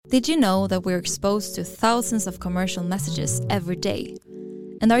Did you know that we're exposed to thousands of commercial messages every day?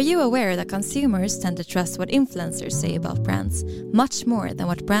 And are you aware that consumers tend to trust what influencers say about brands much more than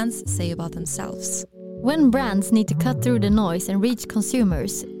what brands say about themselves? When brands need to cut through the noise and reach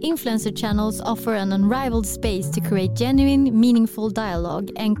consumers, influencer channels offer an unrivaled space to create genuine, meaningful dialogue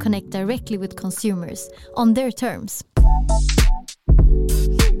and connect directly with consumers on their terms.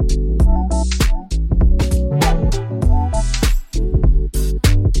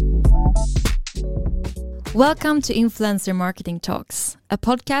 Welcome to Influencer Marketing Talks, a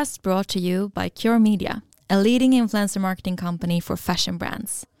podcast brought to you by Cure Media, a leading influencer marketing company for fashion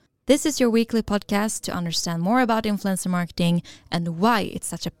brands. This is your weekly podcast to understand more about influencer marketing and why it's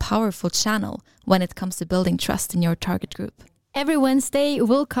such a powerful channel when it comes to building trust in your target group. Every Wednesday,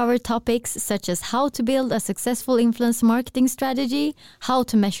 we'll cover topics such as how to build a successful influencer marketing strategy, how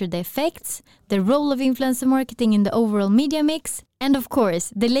to measure the effects, the role of influencer marketing in the overall media mix, and of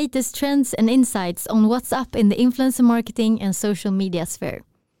course, the latest trends and insights on what's up in the influencer marketing and social media sphere.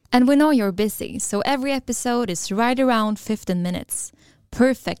 And we know you're busy, so every episode is right around 15 minutes.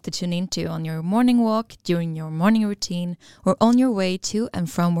 Perfect to tune into on your morning walk, during your morning routine, or on your way to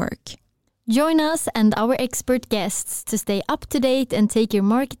and from work. Join us and our expert guests to stay up to date and take your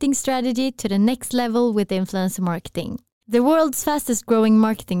marketing strategy to the next level with influencer marketing, the world's fastest growing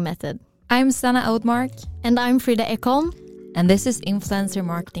marketing method. I'm Sanna Oudmark. And I'm Frida Ekholm. And this is Influencer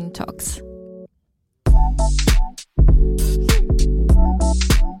Marketing Talks.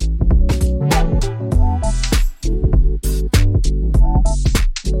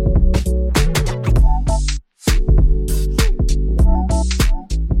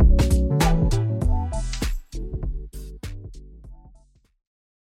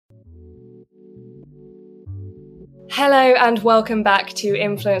 Hello and welcome back to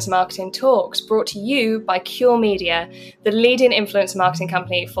Influencer Marketing Talks, brought to you by Cure Media, the leading influencer marketing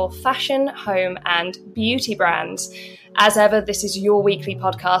company for fashion, home and beauty brands. As ever, this is your weekly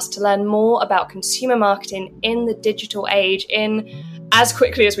podcast to learn more about consumer marketing in the digital age in as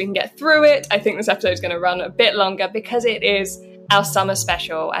quickly as we can get through it. I think this episode is going to run a bit longer because it is our summer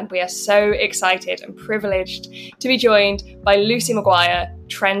special, and we are so excited and privileged to be joined by Lucy Maguire,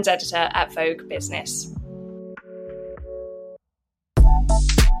 Trends Editor at Vogue Business.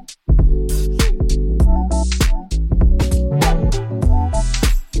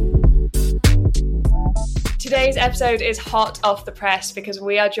 Today's episode is hot off the press because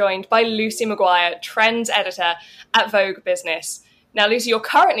we are joined by Lucy Maguire, Trends Editor at Vogue Business. Now, Lucy, you're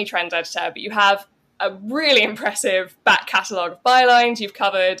currently Trends Editor, but you have a really impressive back catalogue of bylines. You've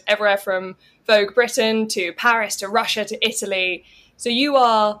covered everywhere from Vogue Britain to Paris to Russia to Italy. So you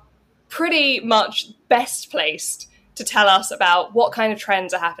are pretty much best placed to tell us about what kind of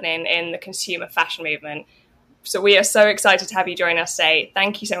trends are happening in the consumer fashion movement. So we are so excited to have you join us today.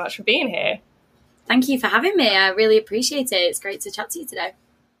 Thank you so much for being here. Thank you for having me. I really appreciate it. It's great to chat to you today.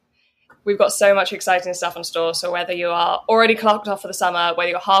 We've got so much exciting stuff on store. So whether you are already clocked off for the summer,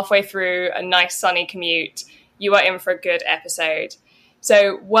 whether you're halfway through a nice sunny commute, you are in for a good episode.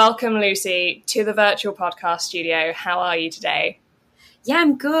 So welcome, Lucy, to the virtual podcast studio. How are you today? Yeah,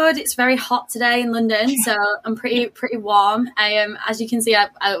 I'm good. It's very hot today in London, so I'm pretty warm. As you can see,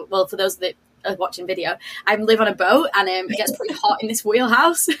 well, for those that are watching video, I live on a boat and it gets pretty hot in this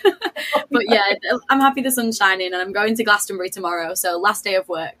wheelhouse. But yeah, I'm happy the sun's shining and I'm going to Glastonbury tomorrow, so last day of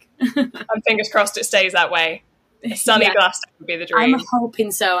work. I'm fingers crossed it stays that way. A sunny Glastonbury would be the dream. I'm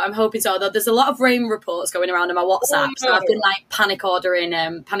hoping so, though there's a lot of rain reports going around on my WhatsApp, so I've been like panic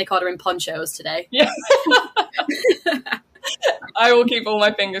ordering ponchos today. Yeah. I will keep all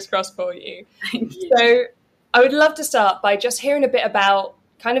my fingers crossed for you. Thank you. So I would love to start by just hearing a bit about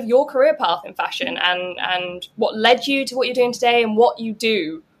kind of your career path in fashion and what led you to what you're doing today and what you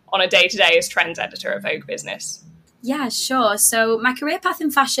do on a day-to-day as Trends Editor at Vogue Business. Yeah, sure. So my career path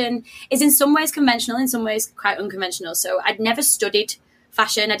in fashion is in some ways conventional, in some ways quite unconventional. So I'd never studied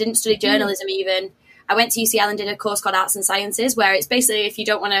fashion. I didn't study journalism even. I went to UCL and did a course called Arts and Sciences, where it's basically if you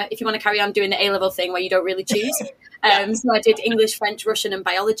want to carry on doing the A-level thing where you don't really choose. So I did English, French, Russian and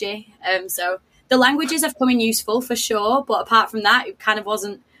biology. So the languages have come in useful for sure, but apart from that, it kind of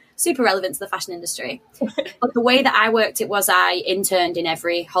wasn't super relevant to the fashion industry. But the way that I worked it was I interned in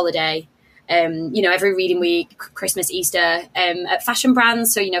every holiday, every reading week, Christmas, Easter, at fashion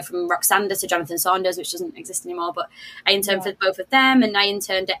brands. So, from Roxanda to Jonathan Saunders, which doesn't exist anymore, but I interned for both of them. And I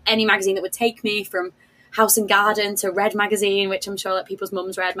interned at any magazine that would take me, from House and Garden to Red magazine, which I'm sure that people's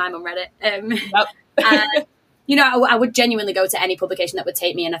mums read. My mum read it. I would genuinely go to any publication that would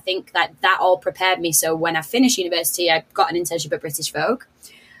take me. And I think that all prepared me. So when I finished university, I got an internship at British Vogue.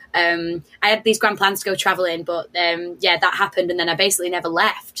 I had these grand plans to go traveling, but that happened, and then I basically never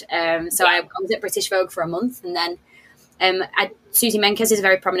left. So I was at British Vogue for a month, and then Susie Menkes is a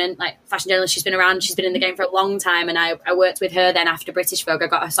very prominent fashion journalist. She's been around, she's been in the game for a long time, and I worked with her then after British Vogue. I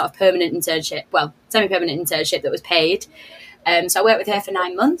got a sort of permanent internship, well, semi-permanent internship that was paid. So I worked with her for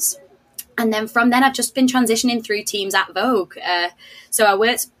 9 months. And then from then I've just been transitioning through teams at Vogue. So I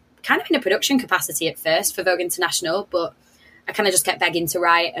worked kind of in a production capacity at first for Vogue International, but I kind of just kept begging to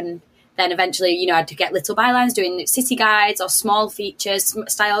write, and then eventually, I had to get little bylines doing city guides or small features,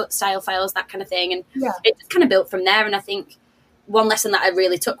 style files, that kind of thing. And it just kind of built from there. And I think one lesson that I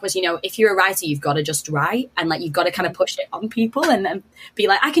really took was, if you're a writer, you've got to just write, and you've got to kind of push it on people and then be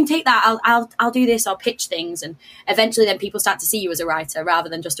like, I can take that. I'll do this. I'll pitch things. And eventually then people start to see you as a writer rather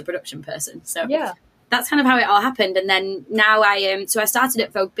than just a production person. So that's kind of how it all happened. And then now I started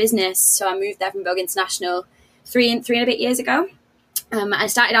at Vogue Business. So I moved there from Vogue International three and a bit years ago. I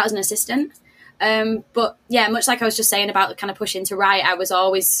started out as an assistant. But yeah, much like I was just saying about kind of pushing to write, I was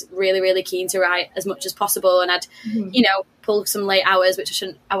always really, really keen to write as much as possible. And I'd, pull some late hours, which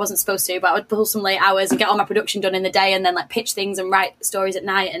I wasn't supposed to, but I would pull some late hours and get all my production done in the day and then pitch things and write stories at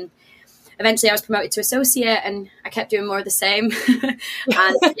night. And eventually I was promoted to associate, and I kept doing more of the same. And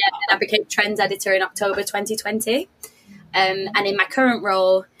I became trends editor in October 2020. And in my current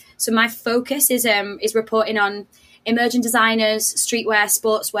role, so my focus is reporting on emerging designers, streetwear,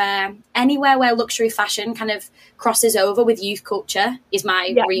 sportswear, anywhere where luxury fashion kind of crosses over with youth culture is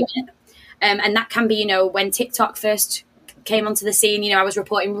my remit. And that can be, when TikTok first came onto the scene, I was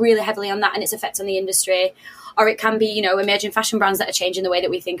reporting really heavily on that and its effects on the industry. Or it can be, emerging fashion brands that are changing the way that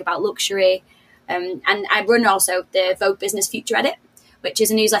we think about luxury. And I run also the Vogue Business Future Edit, which is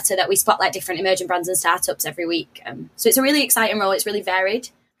a newsletter that we spotlight different emerging brands and startups every week. So it's a really exciting role. It's really varied.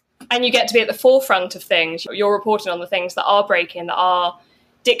 And you get to be at the forefront of things. You're reporting on the things that are breaking, that are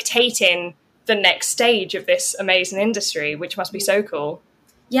dictating the next stage of this amazing industry, which must be so cool.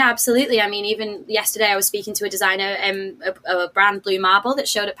 Yeah, absolutely. I mean, even yesterday I was speaking to a designer, a brand, Blue Marble, that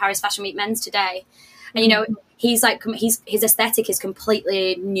showed at Paris Fashion Week Men's today. And, his aesthetic is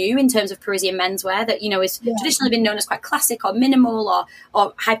completely new in terms of Parisian menswear that, is traditionally been known as quite classic or minimal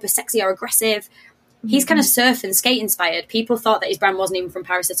or hyper sexy or aggressive. He's kind of surf and skate inspired. People thought that his brand wasn't even from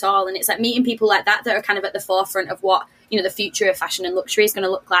Paris at all. And it's meeting people like that are kind of at the forefront of what, the future of fashion and luxury is going to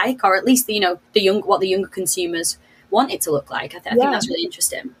look like, or at least, what the younger consumers want it to look like. I think that's really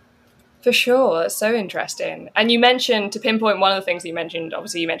interesting. For sure. That's so interesting. And you mentioned, to pinpoint one of the things that you mentioned,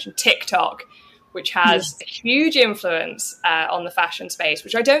 obviously you mentioned TikTok, which has a huge influence on the fashion space,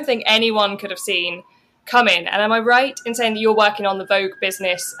 which I don't think anyone could have seen coming. And am I right in saying that you're working on the Vogue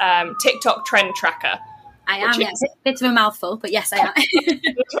Business TikTok trend tracker? I am, yes. Bit of a mouthful, but yes, I am.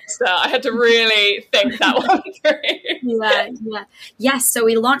 I had to really think that one through. Yeah. Yes, so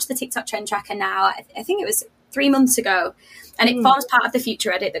we launched the TikTok trend tracker now. I think it was 3 months ago, and it forms part of the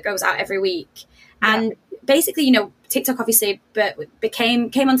Future Edit that goes out every week. And basically, TikTok obviously came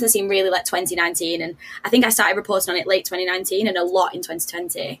onto the scene really 2019, and I think I started reporting on it late 2019 and a lot in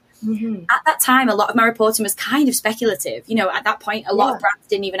 2020. Mm-hmm. At that time, a lot of my reporting was kind of speculative. At that point, a lot of brands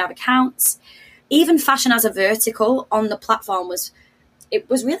didn't even have accounts. Even fashion as a vertical on the platform was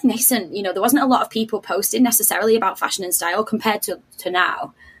really nascent. There wasn't a lot of people posting necessarily about fashion and style compared to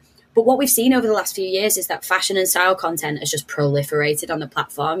now. But what we've seen over the last few years is that fashion and style content has just proliferated on the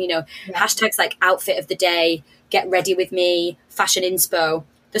platform. Hashtags like outfit of the day, get ready with me, fashion inspo.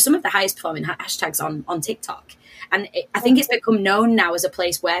 They're some of the highest performing hashtags on TikTok. And I think it's become known now as a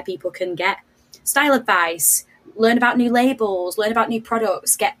place where people can get style advice, learn about new labels, learn about new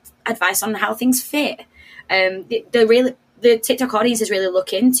products, get advice on how things fit. The TikTok audience is really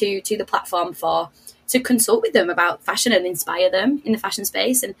looking to the platform to consult with them about fashion and inspire them in the fashion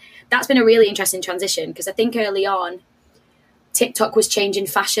space. And that's been a really interesting transition, because I think early on, TikTok was changing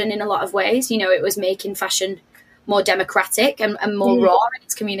fashion in a lot of ways. It was making fashion more democratic and more raw in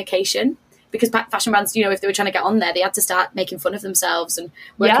its communication, because fashion brands, if they were trying to get on there, they had to start making fun of themselves and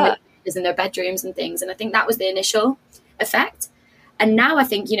working with images in their bedrooms and things. And I think that was the initial effect. And now I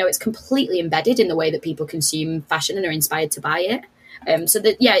think, it's completely embedded in the way that people consume fashion and are inspired to buy it.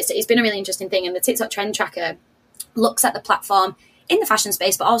 It's been a really interesting thing. And the TikTok trend tracker looks at the platform in the fashion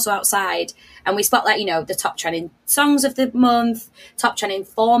space, but also outside. And we spotlight, the top trending songs of the month, top trending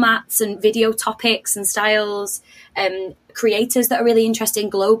formats and video topics and styles, creators that are really interesting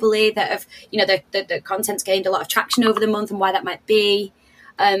globally that have, the content's gained a lot of traction over the month and why that might be.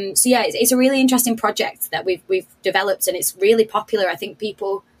 It's a really interesting project that we've developed, and it's really popular. I think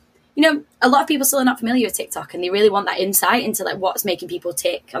people, a lot of people still are not familiar with TikTok, and they really want that insight into what's making people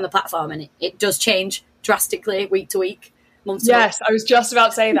tick on the platform. And it does change drastically week to week. months ago. Yes, I was just about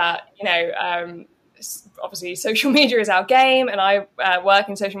to say that. Obviously social media is our game, and I work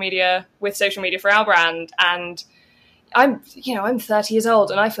in social media for our brand, and I'm 30 years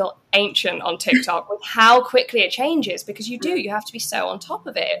old and I feel ancient on TikTok with how quickly it changes, because you have to be so on top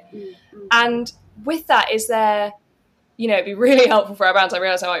of it. And with that, is there, it'd be really helpful for our brands. I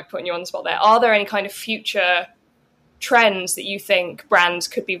realize I might be putting you on the spot there. Are there any kind of future trends that you think brands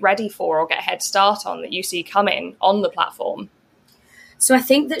could be ready for or get a head start on, that you see coming on the platform? So I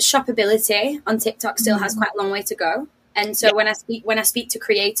think that shoppability on TikTok still has quite a long way to go. And so when I speak to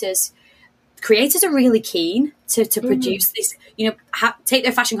creators are really keen to produce this, take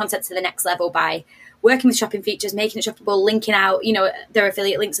their fashion content to the next level by working with shopping features, making it shoppable, linking out, their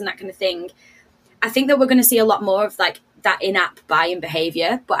affiliate links and that kind of thing. I think that we're going to see a lot more of like that in-app buying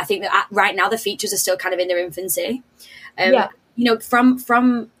behavior, but I think that right now the features are still kind of in their infancy.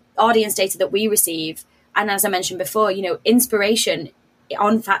 From audience data that we receive, and as I mentioned before, inspiration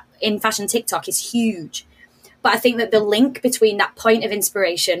in fashion TikTok is huge. But I think that the link between that point of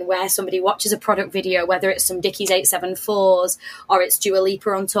inspiration where somebody watches a product video, whether it's some Dickies 874s or it's Dua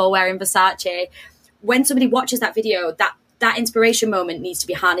Lipa on tour wearing Versace, when somebody watches that video, that inspiration moment needs to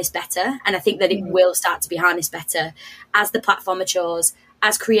be harnessed better. And I think that it will start to be harnessed better as the platform matures,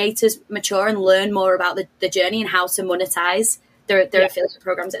 as creators mature and learn more about the journey and how to monetize their affiliate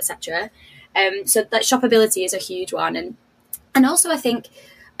programs, etc. So that shoppability is a huge one. And also I think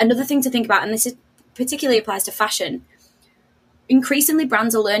another thing to think about, and this is particularly applies to fashion, increasingly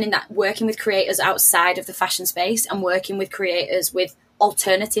brands are learning that working with creators outside of the fashion space and working with creators with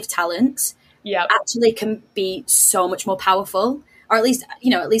alternative talents actually can be so much more powerful, or at least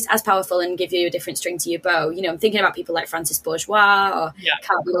as powerful, and give you a different string to your bow. I'm thinking about people like Frances Bourgeois or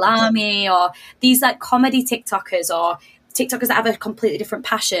Carly Lamy, or these like comedy TikTokers or TikTokers that have a completely different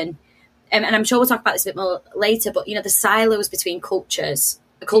passion. And I'm sure we'll talk about this a bit more later, but the silos between cultures,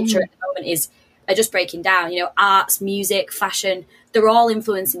 the culture at the moment are just breaking down. Arts, music, fashion, they're all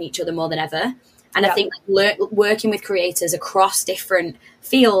influencing each other more than ever. And I think working with creators across different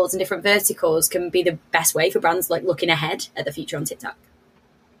fields and different verticals can be the best way for brands like looking ahead at the future on TikTok.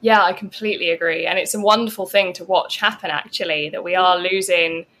 Yeah, I completely agree. And it's a wonderful thing to watch happen, actually, that we are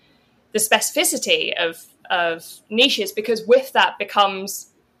losing the specificity of niches, because with that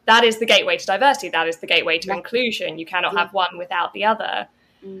that is the gateway to diversity. That is the gateway to inclusion. You cannot have one without the other.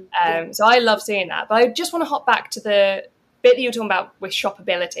 So I love seeing that. But I just want to hop back to the bit that you were talking about with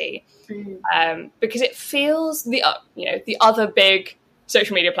shoppability, because it feels the other big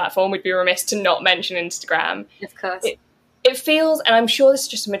social media platform, would be remiss to not mention Instagram. Of course. It feels, and I'm sure this is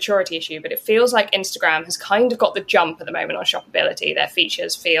just a maturity issue, but it feels like Instagram has kind of got the jump at the moment on shoppability. Their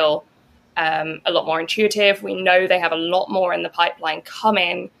features feel a lot more intuitive. We know they have a lot more in the pipeline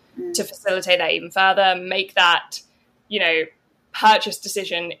coming to facilitate that even further, make that, purchase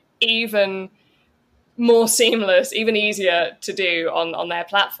decision even more seamless, even easier to do on their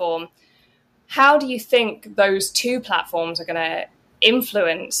platform. How do you think those two platforms are going to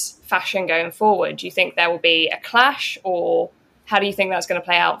influence fashion going forward? Do you think there will be a clash, or how do you think that's going to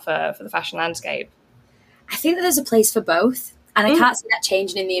play out for the fashion landscape? I think that there's a place for both. And I can't see that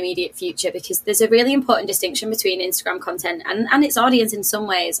changing in the immediate future, because there's a really important distinction between Instagram content and its audience in some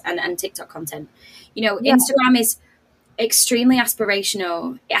ways and TikTok content. Instagram is extremely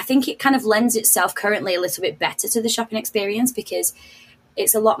aspirational. I think it kind of lends itself currently a little bit better to the shopping experience, because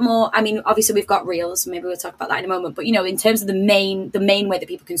it's a lot more, obviously we've got Reels, maybe we'll talk about that in a moment, but in terms of the main way that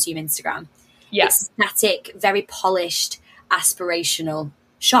people consume Instagram, it's static, very polished, aspirational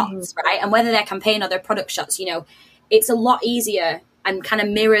shots, right? And whether they're campaign or they're product shots, it's a lot easier and kind of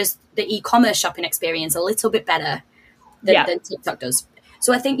mirrors the e-commerce shopping experience a little bit better than TikTok does.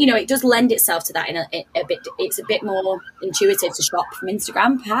 So I think, it does lend itself to that in a bit. It's a bit more intuitive to shop from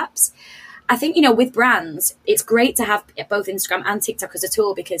Instagram, perhaps. I think, with brands, it's great to have both Instagram and TikTok as a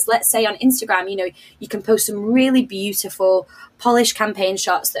tool, because let's say on Instagram, you can post some really beautiful, polished campaign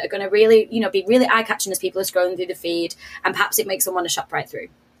shots that are going to really, be really eye-catching as people are scrolling through the feed, and perhaps it makes them want to shop right through.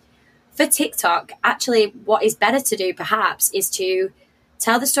 For TikTok, actually, what is better to do, perhaps, is to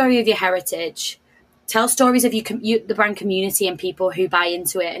tell the story of your heritage, tell stories of the brand community and people who buy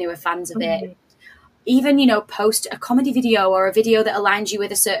into it and who are fans of it. Even, post a comedy video or a video that aligns you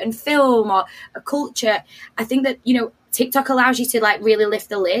with a certain film or a culture. I think that, TikTok allows you to really lift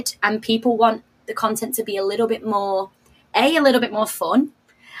the lid, and people want the content to be a little bit more fun.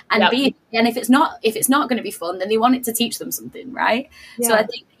 And B, and if it's not going to be fun, then they want it to teach them something, right? Yeah. So I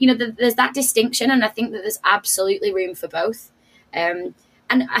think, there's that distinction, and I think that there's absolutely room for both. And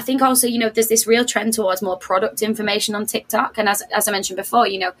I think also, there's this real trend towards more product information on TikTok. And as I mentioned before,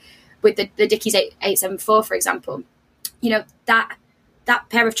 with the Dickies 874, for example, that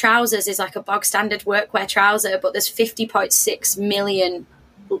pair of trousers is like a bog standard workwear trouser, but there's 50.6 million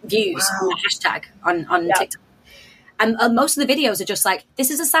views on the hashtag on TikTok. And most of the videos are just like, this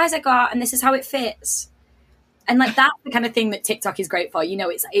is a size I got and this is how it fits. And like that's the kind of thing that TikTok is great for.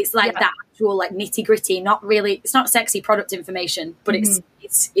 It's like that actual like nitty gritty, not really, it's not sexy product information, but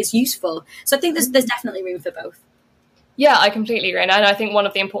it's useful. So I think there's definitely room for both. Yeah, I completely agree. And I think one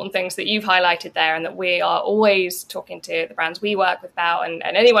of the important things that you've highlighted there, and that we are always talking to the brands we work with about, and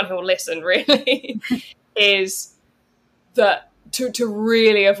anyone who will listen really, is that to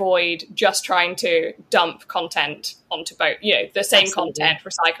really avoid just trying to dump content onto both, the same content,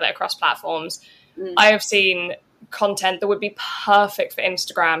 recycle it across platforms. I have seen content that would be perfect for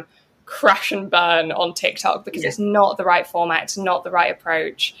Instagram crash and burn on TikTok because it's not the right format, it's not the right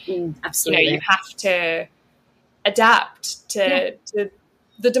approach. Absolutely. You have to adapt to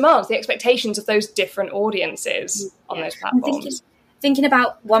the demands, the expectations of those different audiences on those platforms. Thinking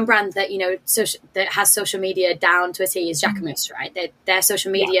about one brand that that has social media down to a T is Jacquemus, right? Their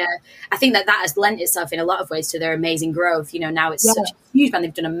social media, I think that has lent itself in a lot of ways to their amazing growth. Now it's such a huge brand.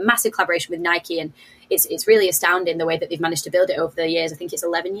 They've done a massive collaboration with Nike, and it's really astounding the way that they've managed to build it over the years. I think it's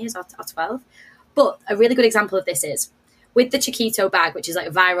 11 years or 12. But a really good example of this is with the Chiquito bag, which is like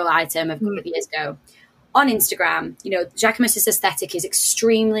a viral item of a couple of years ago. On Instagram, Jacquemus's aesthetic is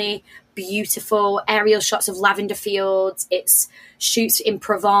extremely beautiful, aerial shots of lavender fields. It's shoots in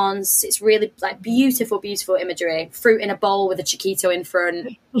Provence. It's really like beautiful, beautiful imagery. Fruit in a bowl with a Chiquito in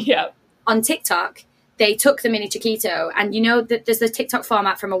front. Yeah. On TikTok, they took the mini Chiquito, and there's the TikTok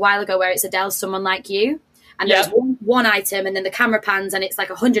format from a while ago where it's Adele's "Someone Like You," and there's one item, and then the camera pans, and it's like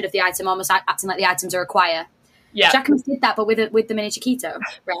 100 of the item, almost acting like the items are a choir. Yeah, Jacquemus did that, but with the mini Chiquito,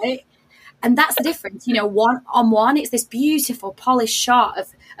 right? And that's the difference, one on one, it's this beautiful polished shot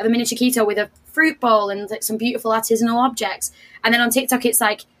of a mini Chiquito with a fruit bowl and like some beautiful artisanal objects. And then on TikTok, it's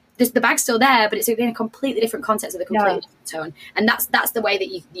like the bag's still there, but it's in a completely different context with a completely different tone. And that's the way that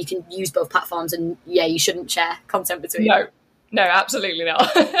you can use both platforms. And you shouldn't share content between. No, absolutely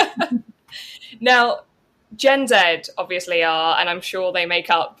not. Now, Gen Z obviously are, and I'm sure they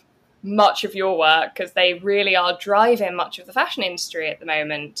make up much of your work because they really are driving much of the fashion industry at the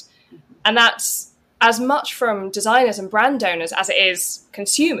moment. And that's as much from designers and brand owners as it is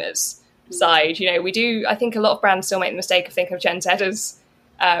consumers' side. I think a lot of brands still make the mistake of thinking of Gen Z as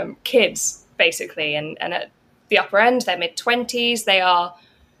kids, basically. And at the upper end, they're mid-20s. They are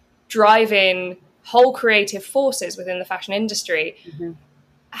driving whole creative forces within the fashion industry. Mm-hmm.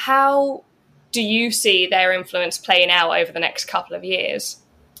 How do you see their influence playing out over the next couple of years?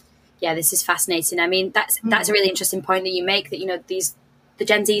 Yeah, this is fascinating. I mean, that's a really interesting point that you make, that, the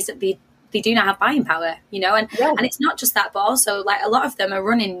Gen Zs, they do not have buying power, and it's not just that, but also like a lot of them are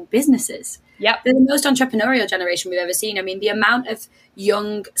running businesses. Yeah, they're the most entrepreneurial generation we've ever seen. I mean, the amount of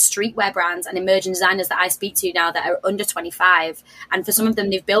young streetwear brands and emerging designers that I speak to now that are under 25, and for some of them,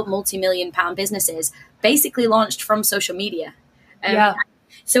 they've built multi-million-pound businesses, basically launched from social media.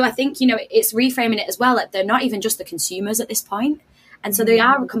 So I think, it's reframing it as well, that they're not even just the consumers at this point. And so they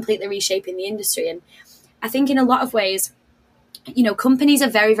are completely reshaping the industry. And I think in a lot of ways, companies are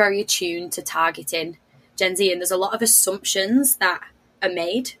very, very attuned to targeting Gen Z, and there's a lot of assumptions that are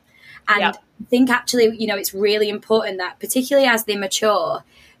made. And I think actually, it's really important that, particularly as they mature,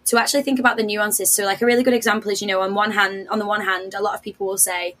 to actually think about the nuances. So like a really good example is, on the one hand, a lot of people will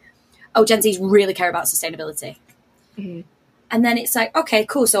say, oh, Gen Zs really care about sustainability. Mm-hmm. And then it's like, okay,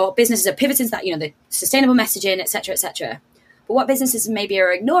 cool. So businesses are pivoting to that, the sustainable messaging, et cetera, et cetera. But what businesses maybe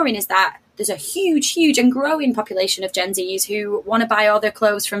are ignoring is that there's a huge, huge and growing population of Gen Zs who want to buy all their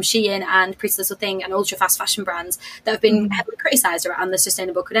clothes from Shein and Pretty Little Thing and ultra fast fashion brands that have been heavily criticised around the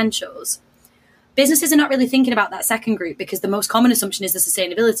sustainable credentials. Businesses are not really thinking about that second group because the most common assumption is the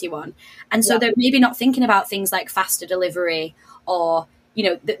sustainability one. And so they're maybe not thinking about things like faster delivery or,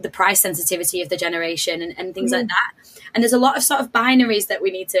 the price sensitivity of the generation and things like that. And there's a lot of sort of binaries that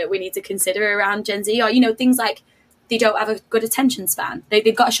we need to consider around Gen Z, or, things like they don't have a good attention span.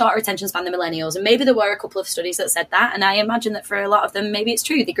 They've got a shorter attention span than millennials. And maybe there were a couple of studies that said that. And I imagine that for a lot of them, maybe it's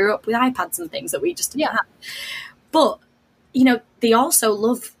true. They grew up with iPads and things that we just didn't have. But, they also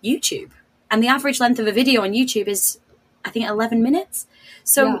love YouTube. And the average length of a video on YouTube is, I think, 11 minutes.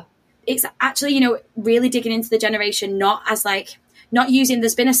 So it's actually, really digging into the generation, not using,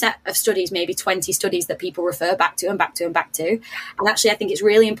 there's been a set of studies, maybe 20 studies that people refer back to and back to and back to. And actually, I think it's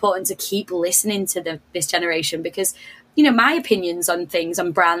really important to keep listening to this generation because, my opinions on things,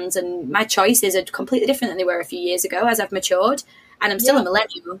 on brands and my choices are completely different than they were a few years ago as I've matured, and I'm still a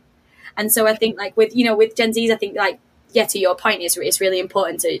millennial. And so I think with Gen Zs, I think yeah, to your point, it's really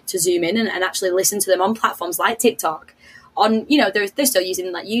important to zoom in and actually listen to them on platforms like TikTok. On, you know, they're still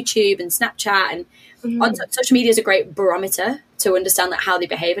using like YouTube and Snapchat, and on social media is a great barometer to understand like how they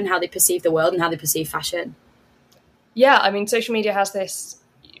behave and how they perceive the world and how they perceive fashion. Yeah, I mean, social media has this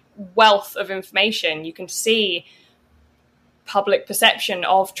wealth of information. You can see public perception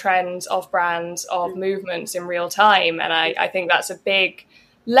of trends, of brands, of movements in real time. And I think that's a big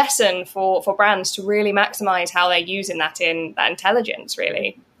lesson for brands to really maximize how they're using that intelligence,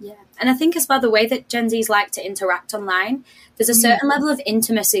 really. Yeah. And I think as well, the way that Gen Zs like to interact online, there's a certain level of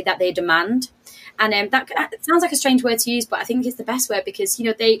intimacy that they demand. And that sounds like a strange word to use, but I think it's the best word, because, you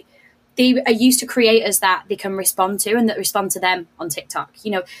know, they are used to creators that they can respond to and that respond to them on TikTok.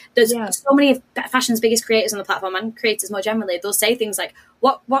 You know, there's so many of fashion's biggest creators on the platform, and creators more generally. They'll say things like,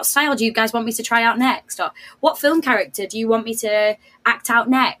 what style do you guys want me to try out next? Or what film character do you want me to act out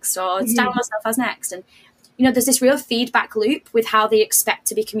next? Or style myself as next? And, you know, there's this real feedback loop with how they expect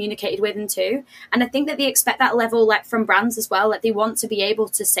to be communicated with and to. And I think that they expect that level, like, from brands as well. Like, they want to be able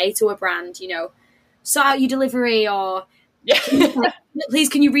to say to a brand, you know, sort out your delivery, or please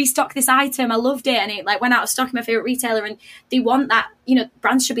can you restock this item? I loved it, and it like went out of stock in my favorite retailer. And they want that, you know,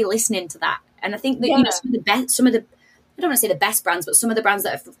 brands should be listening to that. And I think that, you know, some of the I don't want to say the best brands, but some of the brands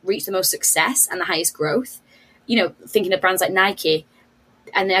that have reached the most success and the highest growth, you know, thinking of brands like Nike,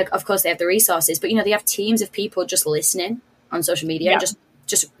 and of course they have the resources, but, you know, they have teams of people just listening on social media and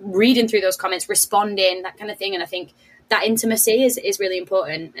just reading through those comments, responding, that kind of thing. And I think that intimacy is really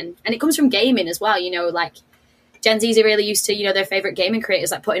important, and it comes from gaming as well. You know, like, Gen Zs are really used to, you know, their favorite gaming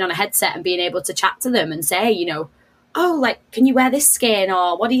creators like putting on a headset and being able to chat to them and say, you know, oh, like, can you wear this skin,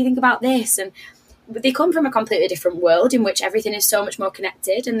 or what do you think about this? And they come from a completely different world in which everything is so much more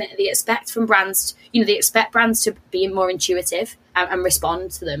connected, and they expect from brands, you know, they expect brands to be more intuitive and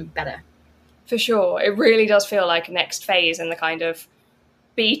respond to them better. For sure. It really does feel like a next phase in the kind of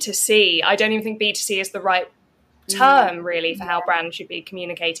B2C. I don't even think B2C is the right term, really, for how brands should be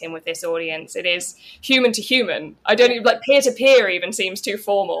communicating with this audience. It is human to human. I don't even, like, peer to peer even seems too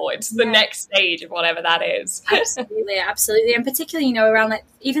formal. It's the next stage of whatever that is. Absolutely. And particularly, you know, around like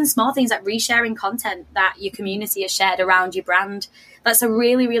even small things like resharing content that your community has shared around your brand. That's a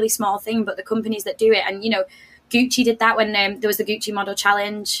really, really small thing, but the companies that do it, and, you know, Gucci did that when there was the Gucci model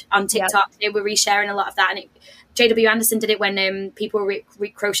challenge on TikTok. They were resharing a lot of that, and JW Anderson did it when people were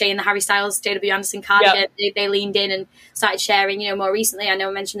crocheting the Harry Styles JW Anderson cardigan. They leaned in and started sharing. You know, more recently, I know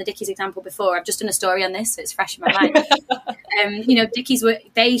I mentioned the Dickies example before. I've just done a story on this, so it's fresh in my mind. You know, Dickies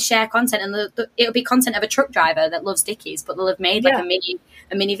they share content, and it'll be content of a truck driver that loves Dickies, but they'll have made like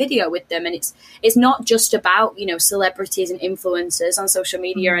a mini video with them, and it's not just about, you know, celebrities and influencers on social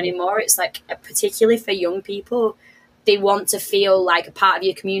media anymore. It's like, particularly for young people, they want to feel like a part of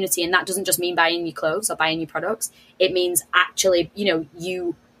your community, and that doesn't just mean buying your clothes or buying your products. It means actually, you know,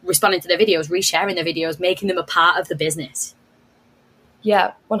 you responding to their videos, resharing their videos, making them a part of the business.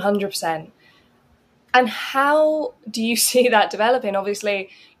 Yeah, 100%. And how do you see that developing? Obviously,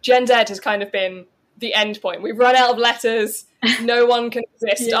 Gen Z has kind of been the end point. We've run out of letters. No one can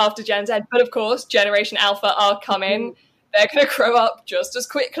exist after Gen Z. But of course, Generation Alpha are coming. They're going to grow up just as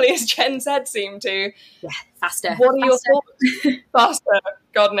quickly as Gen Z seem to. Yeah, faster. What are your thoughts? Faster,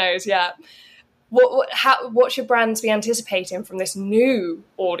 God knows, yeah. What should brands be anticipating from this new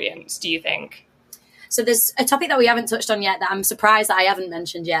audience, do you think? So there's a topic that we haven't touched on yet that I'm surprised that I haven't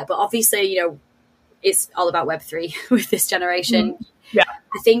mentioned yet. But obviously, you know, it's all about Web3 with this generation. Yeah.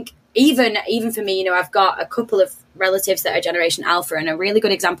 I think even for me, you know, I've got a couple of relatives that are Generation Alpha, and a really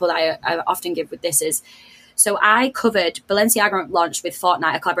good example that I often give with this is, so I covered Balenciaga launched with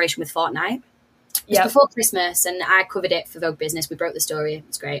Fortnite, a collaboration with Fortnite. It was before Christmas, and I covered it for Vogue Business. We broke the story. It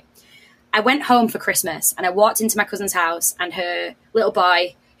was great. I went home for Christmas, and I walked into my cousin's house, and her little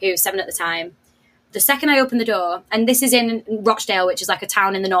boy, who was 7 at the time, the second I opened the door, and this is in Rochdale, which is like a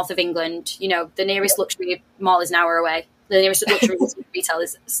town in the north of England. You know, the nearest luxury mall is an hour away. The nearest luxury retail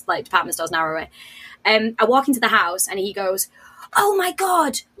is like department stores an hour away. I walk into the house, and he goes, "Oh my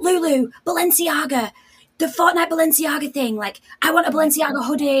God, Lulu, Balenciaga, the Fortnite Balenciaga thing. Like, I want a Balenciaga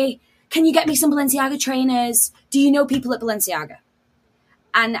hoodie. Can you get me some Balenciaga trainers? Do you know people at Balenciaga?"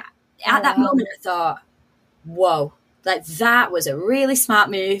 And at that moment, I thought, whoa, like, that was a really smart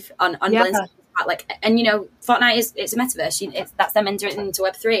move on Balenciaga. Like, and, you know, Fortnite it's a metaverse. That's them entering into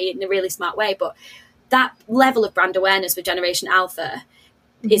Web3 in a really smart way. But that level of brand awareness with Generation Alpha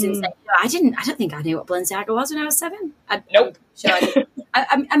is insane. I don't think I knew what Balenciaga was when I was 7. Nope. Sure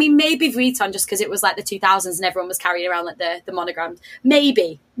I mean, maybe Vuitton, just because it was like the 2000s and everyone was carrying around like the monograms.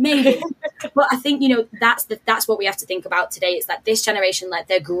 Maybe. But I think, you know, that's what we have to think about today. It's like this generation, like,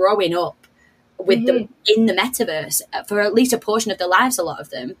 they're growing up with them in the metaverse for at least a portion of their lives, a lot of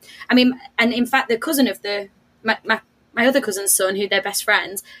them. I mean, and in fact, the cousin of my other cousin's son, who they're best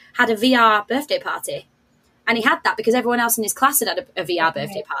friends, had a VR birthday party. And he had that because everyone else in his class had a VR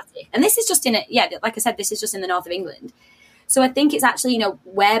birthday party. And this is just like I said, this is just in the north of England. So I think it's actually,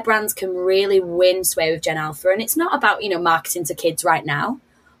 where brands can really win sway with Gen Alpha. And it's not about, marketing to kids right now.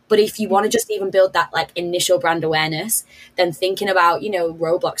 But if you want to just even build that like initial brand awareness, then thinking about,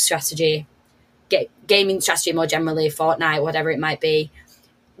 Roblox strategy, gaming strategy more generally, Fortnite, whatever it might be,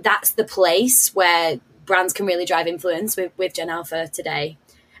 that's the place where brands can really drive influence with Gen Alpha today.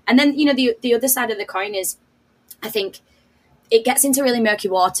 And then, the other side of the coin is, I think it gets into really murky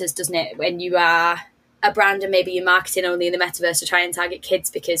waters, doesn't it, when you are a brand and maybe you're marketing only in the metaverse to try and target kids,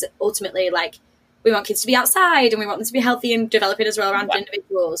 because ultimately, like, we want kids to be outside and we want them to be healthy and developing as well around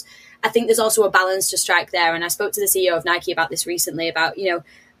individuals. I think there's also a balance to strike there. And I spoke to the CEO of Nike about this recently, about,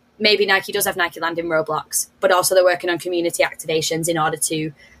 maybe Nike does have Nike Land in Roblox, but also they're working on community activations in order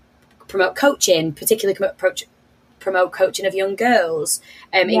to promote coaching, particularly promote coaching of young girls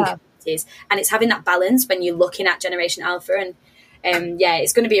in communities. And it's having that balance when you're looking at Generation Alpha. And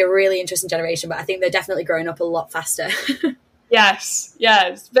it's going to be a really interesting generation, but I think they're definitely growing up a lot faster. Yes.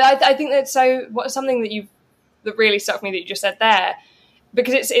 But I think that's something that really struck me that you just said there,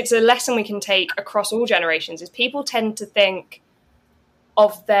 because it's a lesson we can take across all generations, is people tend to think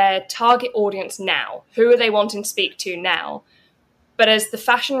of their target audience now. Who are they wanting to speak to now? But as the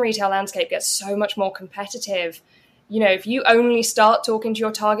fashion retail landscape gets so much more competitive, if you only start talking to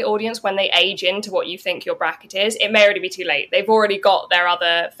your target audience when they age into what you think your bracket is, it may already be too late. They've already got their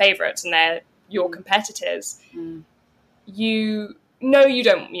other favorites and they're your competitors. You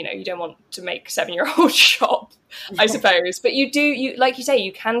don't want to make 7-year-old shop, I suppose. But you like you say,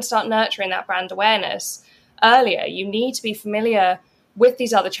 you can start nurturing that brand awareness earlier. You need to be familiar with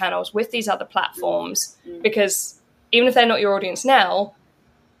these other channels, with these other platforms, because even if they're not your audience now,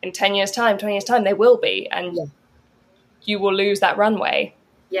 in 10 years' time, 20 years' time, they will be. And you will lose that runway.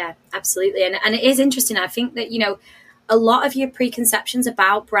 Yeah, absolutely. And it is interesting. I think that, a lot of your preconceptions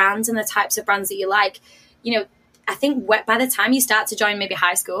about brands and the types of brands that you like, I think by the time you start to join maybe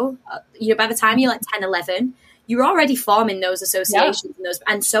high school, by the time you're like 10, 11, you're already forming those associations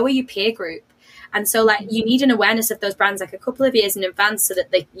and so are your peer group. And so like you need an awareness of those brands like a couple of years in advance so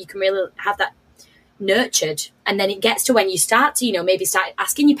that you can really have that nurtured. And then it gets to when you start to, maybe start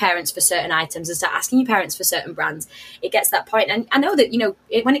asking your parents for certain items and start asking your parents for certain brands. It gets to that point. And I know that,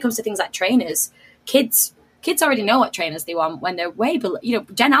 when it comes to things like trainers, kids already know what trainers they want when they're way below,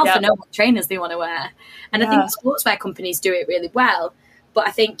 Gen Alpha know what trainers they want to wear. And I think sportswear companies do it really well. But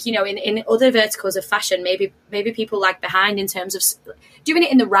I think, in other verticals of fashion, maybe people lag behind in terms of doing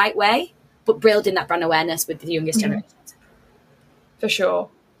it in the right way, but building that brand awareness with the youngest generations. For sure.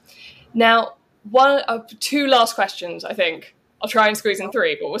 Now, two last questions, I think. I'll try and squeeze in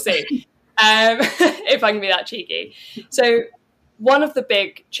 3, but we'll see if I can be that cheeky. So one of the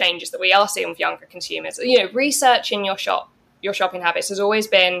big changes that we are seeing with younger consumers, researching your shopping habits has always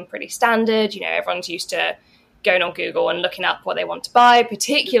been pretty standard. Everyone's used to going on Google and looking up what they want to buy,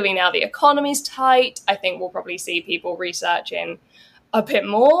 particularly now the economy's tight. I think we'll probably see people researching a bit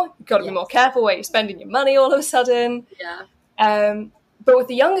more. You've got to be more careful where you're spending your money all of a sudden. But with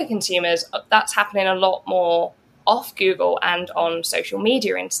the younger consumers, that's happening a lot more off Google and on social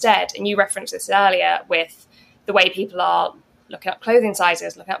media instead. And you referenced this earlier with the way people are looking up clothing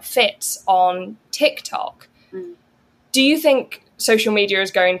sizes, looking up fits on TikTok. Do you think social media is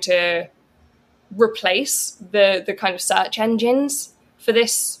going to replace the kind of search engines for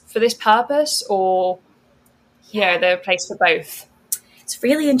this purpose, or they're a place for both? It's a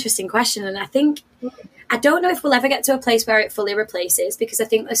really interesting question, and I don't know if we'll ever get to a place where it fully replaces, because I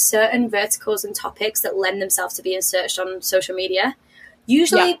think there's certain verticals and topics that lend themselves to being searched on social media.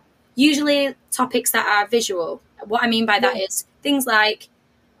 Usually topics that are visual. What I mean by that is things like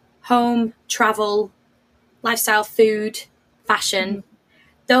home, travel, lifestyle, food, fashion.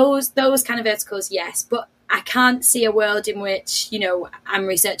 Those kind of verticals, yes. But I can't see a world in which, I'm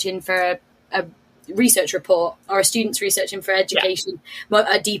researching for a research report or a student's researching for education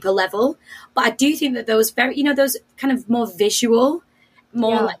a deeper level. But I do think that those those kind of more visual,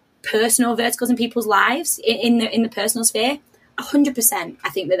 more like personal verticals in people's lives in the personal sphere, 100%. I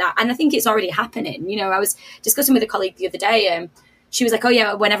think that, and I think it's already happening. I was discussing with a colleague the other day. She was like,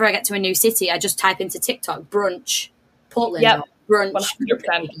 whenever I get to a new city, I just type into TikTok brunch Portland. Brunch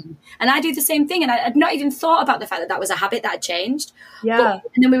 100%. And I do the same thing, and I'd not even thought about the fact that was a habit that had changed. And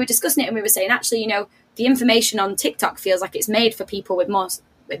then we were discussing it, and we were saying, actually, the information on TikTok feels like it's made for people with more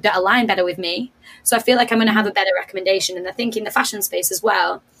that align better with me. So I feel like I'm going to have a better recommendation. And I think in the fashion space as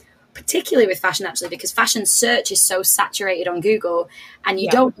well, particularly with fashion, actually, because fashion search is so saturated on Google, and you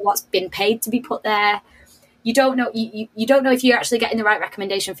don't know what's been paid to be put there. You don't know you don't know if you're actually getting the right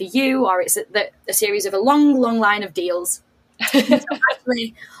recommendation for you, or it's a series of a long line of deals. So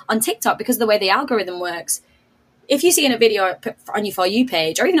actually, on TikTok, because of the way the algorithm works, if you see in a video on your For You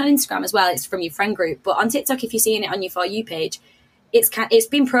page, or even on Instagram as well, it's from your friend group. But on TikTok, if you're seeing it on your For You page, it's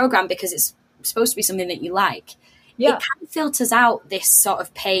been programmed because it's supposed to be something that you like. It kind of filters out this sort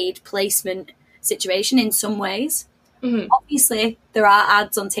of paid placement situation in some ways. Obviously, there are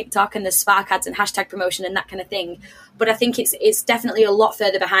ads on TikTok, and there's Spark ads and hashtag promotion and that kind of thing. But I think it's definitely a lot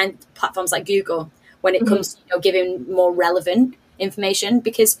further behind platforms like Google when it comes to giving more relevant information,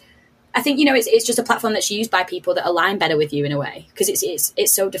 because I think it's just a platform that's used by people that align better with you in a way, because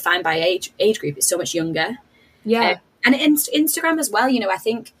it's so defined by age group. It's so much younger. And Instagram as well. I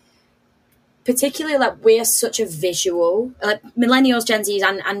think particularly like we're such a visual, like millennials, Gen Zs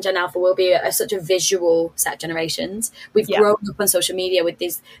and Gen Alpha will be such a visual set of generations. We've grown up on social media with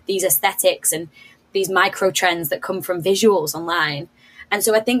these aesthetics and these micro trends that come from visuals online. And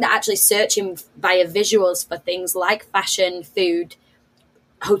so I think that actually searching via visuals for things like fashion, food,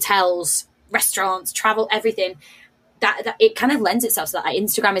 hotels, restaurants, travel, everything, that it kind of lends itself to that.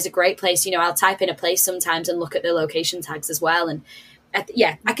 Instagram is a great place. I'll type in a place sometimes and look at the location tags as well. And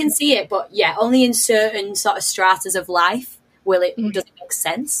I can see it, but only in certain sort of stratas of life does it make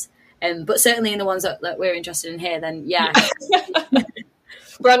sense. But certainly in the ones that we're interested in here, then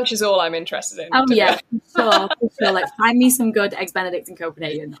brunch is all I'm interested in. Oh yeah, for sure. Like, find me some good eggs Benedict in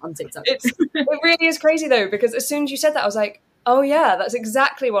Copenhagen on TikTok. It really is crazy though, because as soon as you said that, I was like, oh yeah, that's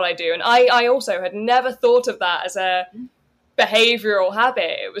exactly what I do. And I also had never thought of that as a behavioral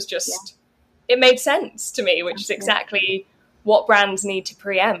habit. It was just, it made sense to me, which is exactly what brands need to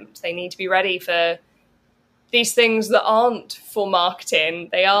preempt. They need to be ready for these things that aren't for marketing.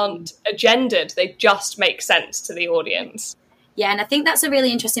 They aren't agendaed. They just make sense to the audience. Yeah, and I think that's a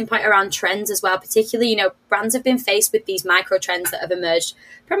really interesting point around trends as well. Particularly, brands have been faced with these micro trends that have emerged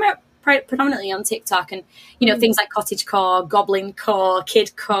predominantly on TikTok, and things like cottagecore, goblin core,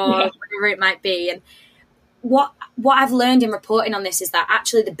 kid core, whatever it might be. And what I've learned in reporting on this is that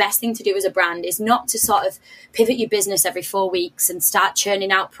actually the best thing to do as a brand is not to sort of pivot your business every 4 weeks and start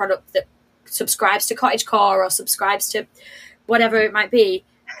churning out product that subscribes to cottagecore or subscribes to whatever it might be.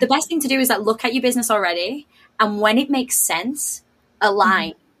 The best thing to do is look at your business already, and when it makes sense,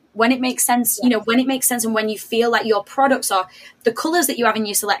 align. When it makes sense, when it makes sense, and when you feel like your products or the colors that you have in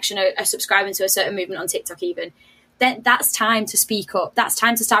your selection are subscribing to a certain movement on TikTok even, then that's time to speak up. That's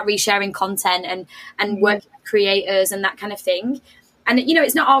time to start resharing content and working with creators and that kind of thing. And,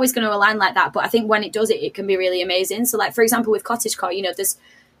 it's not always going to align like that, but I think when it does it can be really amazing. So like, for example, with cottagecore,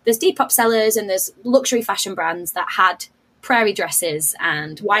 there's Depop sellers and there's luxury fashion brands that had prairie dresses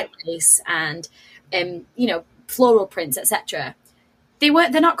and white lace and, floral prints, etc. They're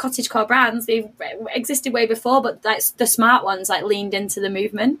not cottagecore brands. They've existed way before, but that's the smart ones leaned into the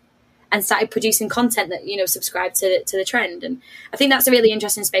movement and started producing content that subscribed to the trend. And I think that's a really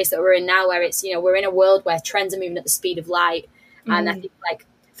interesting space that we're in now, where it's we're in a world where trends are moving at the speed of light. And I think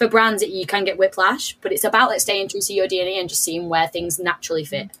for brands you can get whiplash, but it's about staying true to your DNA and just seeing where things naturally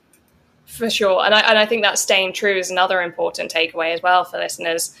fit. For sure, and I think that staying true is another important takeaway as well for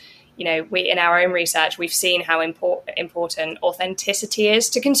listeners. We in our own research, we've seen how important authenticity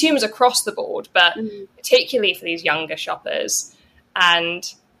is to consumers across the board, but particularly for these younger shoppers.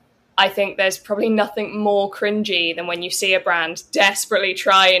 And I think there's probably nothing more cringy than when you see a brand desperately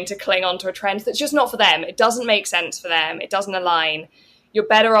trying to cling onto a trend that's just not for them. It doesn't make sense for them. It doesn't align. You're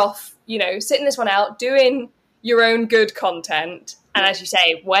better off, sitting this one out, doing your own good content. And as you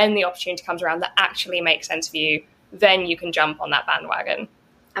say, when the opportunity comes around that actually makes sense for you, then you can jump on that bandwagon.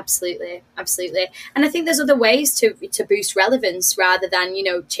 Absolutely. And I think there's other ways to boost relevance rather than,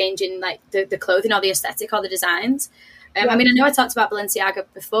 changing the clothing or the aesthetic or the designs. I know I talked about Balenciaga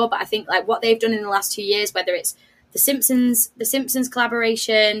before, but I think what they've done in the last 2 years, whether it's the Simpsons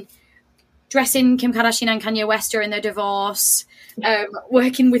collaboration, dressing Kim Kardashian and Kanye West during their divorce,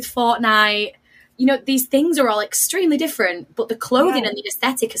 working with Fortnite, these things are all extremely different, but the clothing and the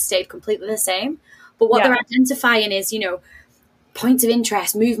aesthetic has stayed completely the same. But what they're identifying is, points of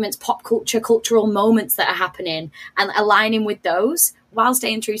interest, movements, pop culture, cultural moments that are happening, and aligning with those while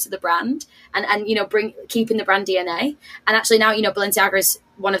staying true to the brand and keeping the brand DNA. And actually now, Balenciaga is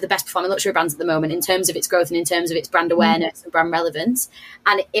one of the best performing luxury brands at the moment in terms of its growth and in terms of its brand awareness and brand relevance.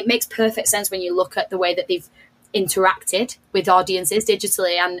 And it makes perfect sense when you look at the way that they've interacted with audiences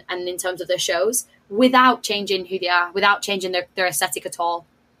digitally and in terms of their shows without changing who they are, without changing their aesthetic at all.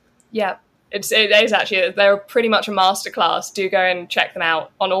 Yeah. It is actually, they're pretty much a masterclass. Do go and check them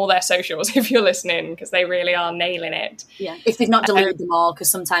out on all their socials if you're listening, because they really are nailing it. Yeah, if they've not deleted them all,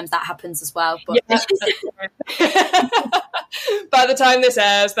 because sometimes that happens as well. But yeah, by the time this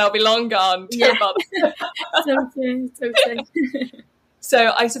airs, they'll be long gone. Don't bother. So true.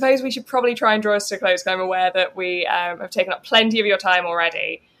 So I suppose we should probably try and draw us to a close, because I'm aware that we have taken up plenty of your time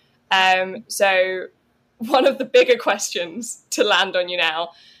already. So one of the bigger questions to land on you now,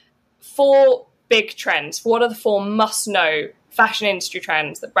 4 big trends. What are the 4 must-know fashion industry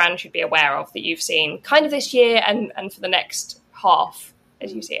trends that brands should be aware of that you've seen kind of this year and for the next half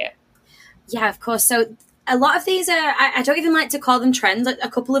as you see it? Yeah, of course. So a lot of these are, I don't even like to call them trends. A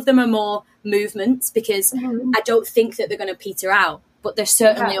couple of them are more movements, because I don't think that they're going to peter out, but they're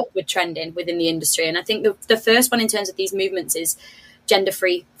certainly upward trending within the industry. And I think the first one in terms of these movements is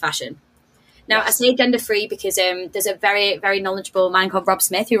gender-free fashion. Now, I say gender-free because there's a very, very knowledgeable man called Rob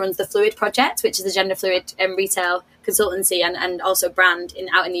Smith who runs the Fluid Project, which is a gender-fluid retail consultancy and also brand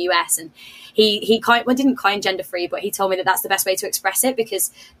out in the US. And he didn't coin gender-free, but he told me that that's the best way to express it,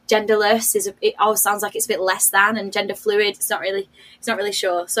 because genderless it always sounds like it's a bit less than, and gender-fluid, it's not really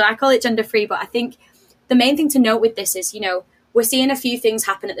sure. So I call it gender-free. But I think the main thing to note with this is, we're seeing a few things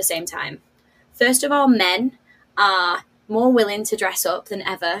happen at the same time. First of all, men are more willing to dress up than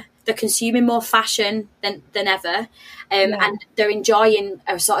ever. They're consuming more fashion than ever, and they're enjoying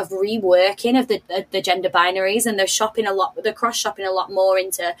a sort of reworking of the gender binaries, and they're cross-shopping a lot more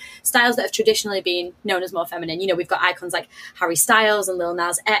into styles that have traditionally been known as more feminine. We've got icons like Harry Styles and Lil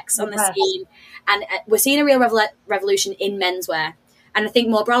Nas X on the scene, and we're seeing a real revolution in menswear. And I think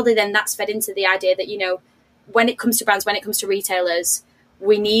more broadly then that's fed into the idea that, when it comes to brands, when it comes to retailers,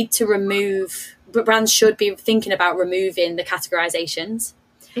 we need to brands should be thinking about removing the categorizations.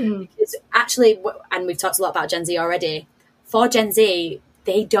 Because actually, and we've talked a lot about Gen Z already, for Gen Z,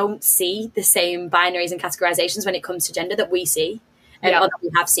 they don't see the same binaries and categorizations when it comes to gender that we see, or that we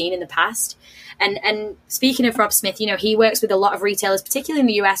have seen in the past. And speaking of Rob Smith, he works with a lot of retailers, particularly in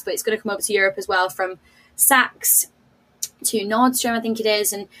the US, but it's going to come over to Europe as well, from Saks to Nordstrom, I think it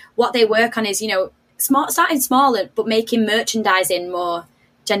is. And what they work on is, starting smaller, but making merchandising more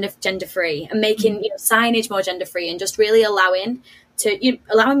gender-free, and making signage more gender-free, and just really allowing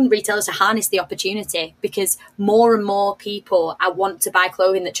retailers to harness the opportunity, because more and more people want to buy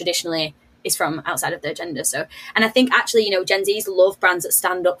clothing that traditionally is from outside of their gender. So, and I think actually, Gen Zs love brands that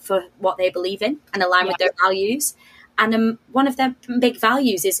stand up for what they believe in and align with their values. And one of their big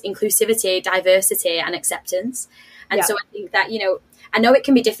values is inclusivity, diversity, and acceptance. And so I think that, I know it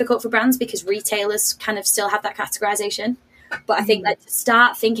can be difficult for brands because retailers kind of still have that categorization. But I think that to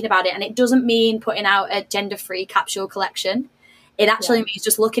start thinking about it, and it doesn't mean putting out a gender-free capsule collection. It actually means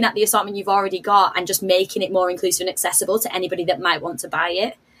just looking at the assortment you've already got and just making it more inclusive and accessible to anybody that might want to buy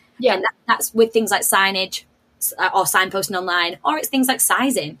it. Yeah. And that's with things like signage or signposting online, or it's things like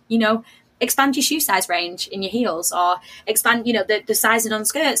sizing, expand your shoe size range in your heels, or expand, the sizing on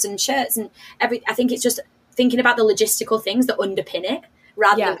skirts and shirts and I think it's just thinking about the logistical things that underpin it,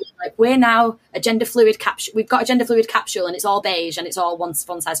 rather than being like, we're now a gender fluid capsule. We've got a gender fluid capsule and it's all beige and it's all one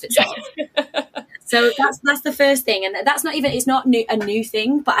size fits all. So that's the first thing, and that's not even, it's not a new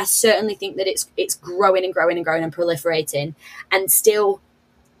thing, but I certainly think that it's growing and growing and growing and proliferating, and still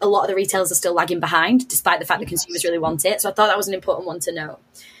a lot of the retailers are still lagging behind, despite the fact that consumers really want it. So I thought that was an important one to know.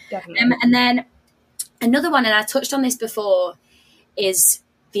 Definitely. And then another one, and I touched on this before, is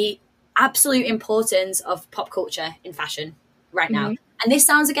the absolute importance of pop culture in fashion right now. And this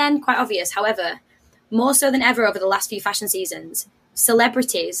sounds, again, quite obvious. However, more so than ever over the last few fashion seasons,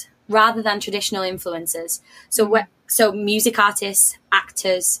 celebrities rather than traditional influencers. So music artists,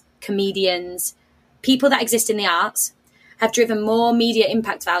 actors, comedians, people that exist in the arts have driven more media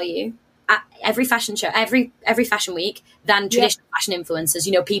impact value at every fashion show, every fashion week than traditional fashion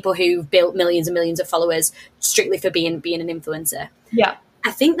influencers, people who've built millions and millions of followers strictly for being an influencer. Yeah.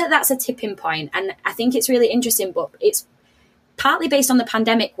 I think that's a tipping point, and I think it's really interesting, but it's partly based on the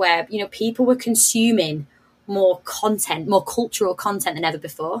pandemic where, people were consuming more content, more cultural content than ever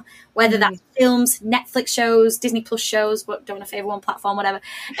before, whether that's films, Netflix shows, Disney Plus shows, don't want to favour one platform, whatever,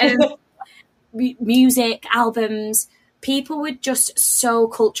 music, albums. People were just so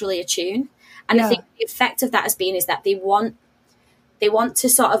culturally attuned. And I think the effect of that has been is that they want to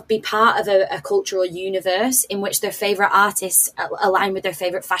sort of be part of a cultural universe in which their favourite artists align with their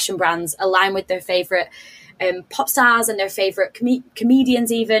favourite fashion brands, align with their favourite pop stars and their favourite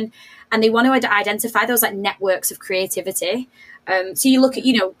comedians even. And they want to identify those like networks of creativity. So you look at,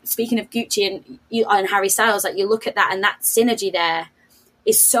 speaking of Gucci and Harry Styles, like you look at that, and that synergy there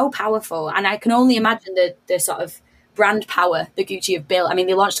is so powerful. And I can only imagine the sort of brand power that Gucci have built. I mean,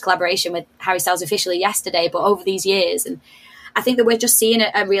 they launched a collaboration with Harry Styles officially yesterday, but over these years, and I think that we're just seeing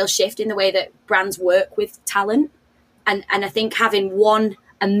a real shift in the way that brands work with talent. And I think having one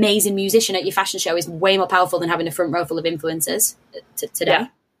amazing musician at your fashion show is way more powerful than having a front row full of influencers today.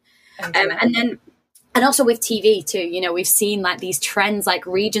 Yeah. And also with TV too, you know, we've seen like these trends like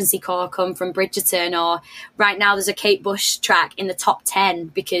Regency Core come from Bridgerton, or right now there's a Kate Bush track in the top 10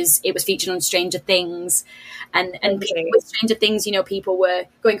 because it was featured on Stranger Things. And with Stranger Things, you know, people were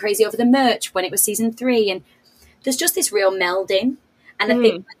going crazy over the merch when it was season 3. And there's just this real melding. And I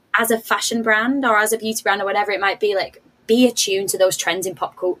think as a fashion brand or as a beauty brand or whatever it might be, like, be attuned to those trends in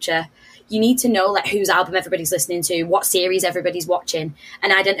pop culture. You need to know like whose album everybody's listening to, what series everybody's watching,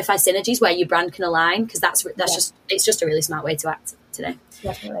 and identify synergies where your brand can align, because that's just a really smart way to act today.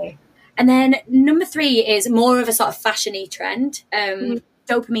 Definitely. And then number 3 is more of a sort of fashion-y trend,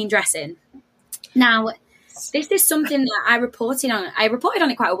 dopamine dressing. Now, this is something that I reported on. I reported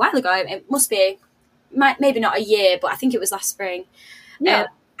on it quite a while ago. It must be maybe not a year, but I think it was last spring. Yeah.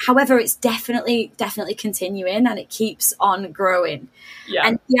 However, it's definitely continuing, and it keeps on growing. Yeah.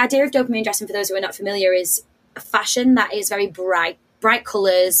 And the idea of dopamine dressing, for those who are not familiar, is a fashion that is very bright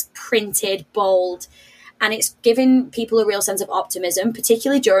colours, printed, bold, and it's giving people a real sense of optimism,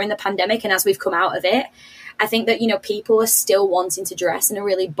 particularly during the pandemic and as we've come out of it. I think that, you know, people are still wanting to dress in a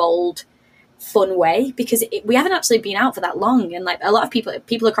really bold, fun way, because we haven't actually been out for that long, and like a lot of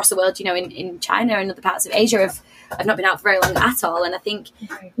people across the world, you know, in China and other parts of Asia have not been out for very long at all. And I think,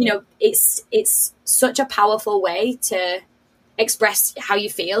 you know, it's such a powerful way to express how you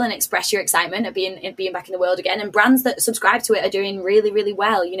feel and express your excitement at being back in the world again. And brands that subscribe to it are doing really, really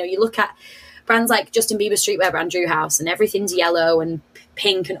well. You know, you look at brands like Justin Bieber's streetwear brand Drew House, and everything's yellow and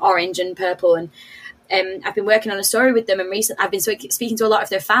pink and orange and purple. And I've been working on a story with them, and recently I've been speaking to a lot of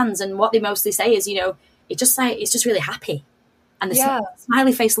their fans, and what they mostly say is, you know, it's just really happy, and the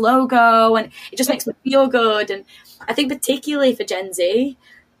smiley face logo, and it just makes me feel good. And I think particularly for Gen Z,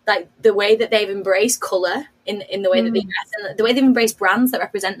 like the way that they've embraced colour in the way that they dress, and the way they've embraced brands that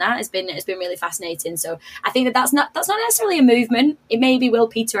represent that has been really fascinating. So I think that's not necessarily a movement. It maybe will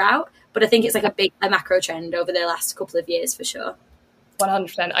peter out, but I think it's like a macro trend over the last couple of years for sure.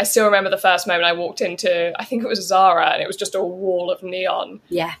 100%. I still remember the first moment I walked into, I think it was Zara, and it was just a wall of neon.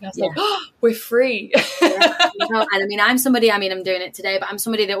 Yeah. And I was like, oh, we're free. And I mean, I'm doing it today, but I'm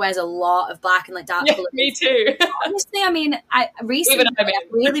somebody that wears a lot of black and like dark colours. Me too. Honestly, I mean, I've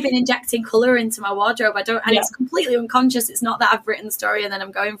really been injecting colour into my wardrobe. It's completely unconscious. It's not that I've written the story and then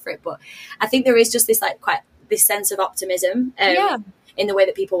I'm going for it, but I think there is just this like quite this sense of optimism in the way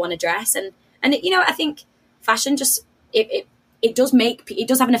that people want to dress. And it, you know, I think fashion just, it does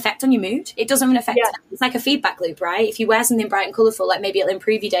have an effect on your mood. It does have an effect. Yeah. It's like a feedback loop, right? If you wear something bright and colourful, like maybe it'll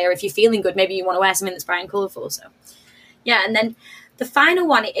improve your day, or if you're feeling good, maybe you want to wear something that's bright and colourful. So, yeah. And then the final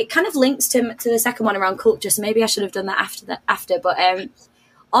one, it kind of links to the second one around culture. So maybe I should have done that after. But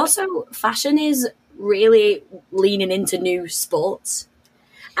also, fashion is really leaning into new sports.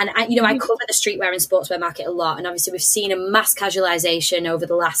 And I cover the streetwear and sportswear market a lot. And obviously we've seen a mass casualization over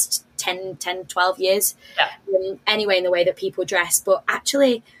the last 10, 12 years. Yeah. Anyway, in the way that people dress. But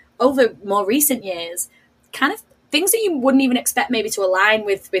actually, over more recent years, kind of things that you wouldn't even expect maybe to align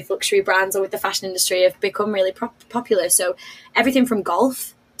with luxury brands or with the fashion industry have become really popular. So everything from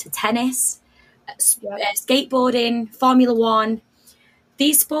golf to tennis, skateboarding, Formula One.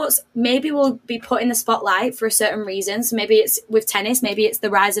 These sports maybe will be put in the spotlight for a certain reason. So maybe it's with tennis, maybe it's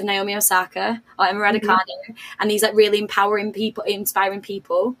the rise of Naomi Osaka or Emma Raducanu, and these like really inspiring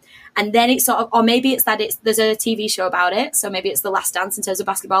people. And then it's sort of, or maybe it's that there's a TV show about it. So maybe it's The Last Dance in terms of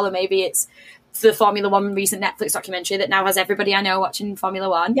basketball, or maybe it's the Formula One recent Netflix documentary that now has everybody I know watching Formula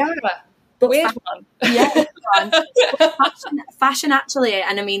One. Yeah, but weird one. Yeah, fashion actually,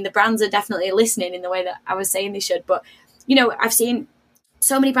 and I mean the brands are definitely listening in the way that I was saying they should. But you know, I've seen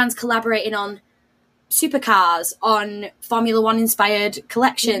so many brands collaborating on supercars, on Formula One inspired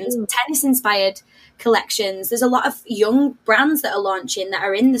collections, tennis inspired collections. There's a lot of young brands that are launching that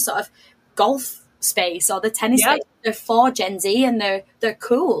are in the sort of golf space or the tennis space. They're for Gen Z, and they're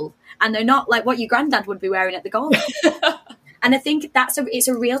cool, and they're not like what your granddad would be wearing at the golf. And I think it's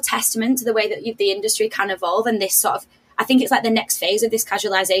a real testament to the way that the industry can evolve. And this sort of, I think it's like the next phase of this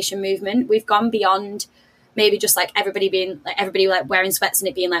casualization movement. We've gone beyond maybe just like everybody wearing sweats and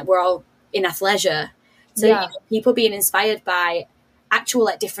it being like we're all in athleisure. So you know, people being inspired by actual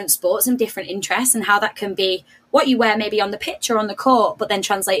like different sports and different interests, and how that can be what you wear maybe on the pitch or on the court, but then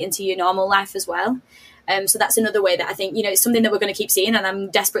translate into your normal life as well. So that's another way that I think, it's something that we're going to keep seeing, and I'm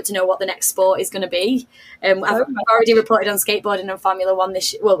desperate to know what the next sport is going to be. I've already reported on skateboarding and Formula One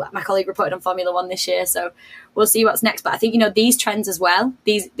this year. Well, my colleague reported on Formula One this year, so we'll see what's next. But I think, these trends as well,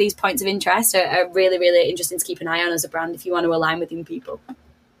 these points of interest are really, really interesting to keep an eye on as a brand if you want to align with young people.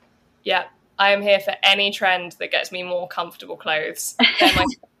 Yeah, I am here for any trend that gets me more comfortable clothes. They're my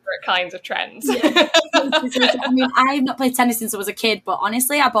favorite kinds of trends. Yeah. I mean, I've not played tennis since I was a kid, but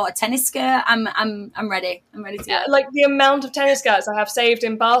honestly, I bought a tennis skirt. I'm ready. I'm ready to go. Like the amount of tennis skirts I have saved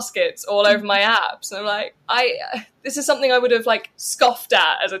in baskets all over my apps, and I'm like, this is something I would have like scoffed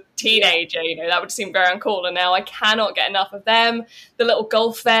at as a teenager. That would seem very uncool, and now I cannot get enough of them. The little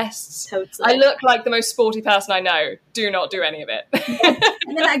golf vests. Totally. I look like the most sporty person I know. Do not do any of it.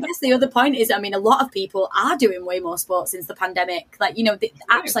 And then I guess the other point is, I mean, a lot of people are doing way more sport since the pandemic. Like, the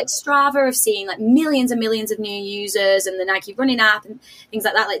apps like Strava have seen like millions and millions of new users, and the Nike running app and things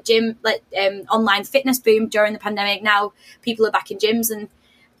like that, like gym, like online fitness boom during the pandemic. Now people are back in gyms and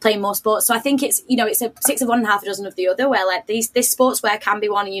playing more sports. So I think it's, it's a 6 of one and half a dozen of the other, where like this sportswear can be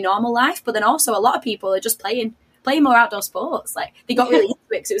one in your normal life, but then also a lot of people are just playing more outdoor sports. Like they got really into it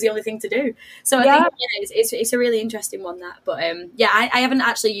because it was the only thing to do. So I think it's a really interesting one, that. But I haven't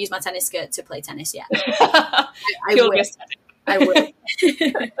actually used my tennis skirt to play tennis yet. I will. I will.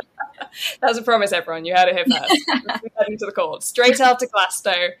 That's a promise, everyone. You heard it here first. We're heading to the court. Straight after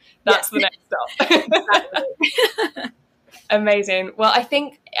Glasgow, that's the next stop. Amazing. Well, I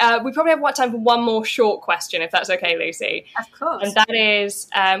think we probably have time for one more short question, if that's okay, Lucy. Of course. And that is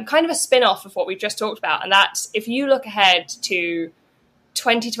kind of a spin-off of what we've just talked about. And that's, if you look ahead to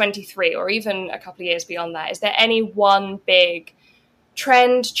 2023 or even a couple of years beyond that, is there any one big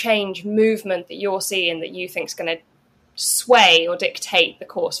trend, change, movement that you're seeing that you think is going to sway or dictate the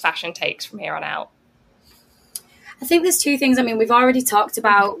course fashion takes from here on out? I think there's two things. I mean, we've already talked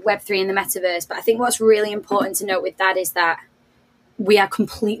about Web3 and the metaverse, but I think what's really important to note with that is that we are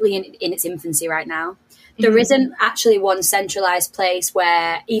completely in its infancy right now. There isn't actually one centralized place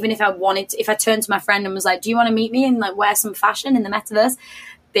where, even if I turned to my friend and was like, do you want to meet me and like wear some fashion in the metaverse?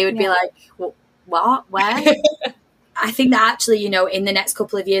 They would be like, what? Where? I think that actually, in the next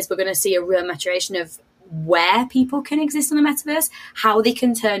couple of years, we're going to see a real maturation of where people can exist in the metaverse, how they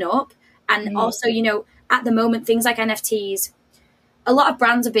can turn up. And also, at the moment, things like NFTs, a lot of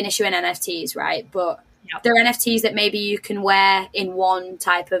brands have been issuing NFTs, right? But they're NFTs that maybe you can wear in one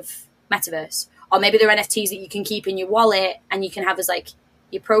type of metaverse. Or maybe they're NFTs that you can keep in your wallet and you can have as like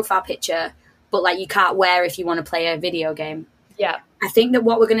your profile picture, but like you can't wear if you want to play a video game. Yeah. I think that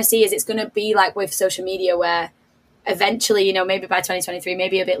what we're going to see is it's going to be like with social media, where eventually, maybe by 2023,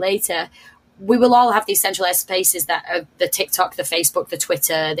 maybe a bit later, we will all have these centralized spaces that are the TikTok, the Facebook, the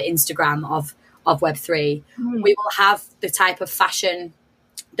Twitter, the Instagram of Web3. We will have the type of fashion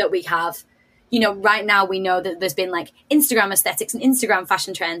that we have. Right now we know that there's been like Instagram aesthetics and Instagram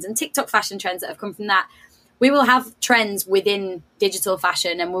fashion trends and TikTok fashion trends that have come from that. We will have trends within digital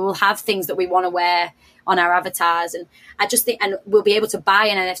fashion, and we will have things that we want to wear on our avatars. And I just think, and we'll be able to buy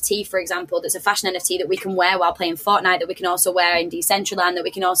an NFT, for example, that's a fashion NFT that we can wear while playing Fortnite, that we can also wear in Decentraland, that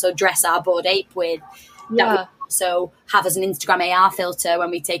we can also dress our Bored Ape with, that we also have as an Instagram AR filter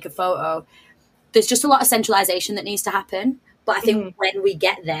when we take a photo. There's just a lot of centralization that needs to happen. But I think when we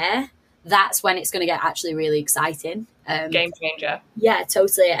get there, that's when it's going to get actually really exciting. Game changer. Yeah,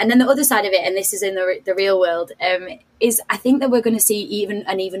 totally. And then the other side of it, and this is in the real world, is I think that we're going to see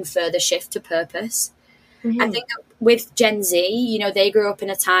an even further shift to purpose. I think that with Gen Z, they grew up in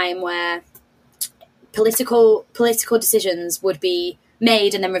a time where political decisions would be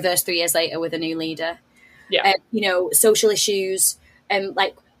made and then reversed 3 years later with a new leader. Yeah. Social issues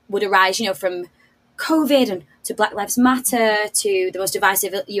like would arise, from COVID and to Black Lives Matter, to the most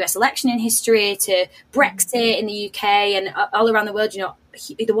divisive US election in history, to Brexit in the UK and all around the world,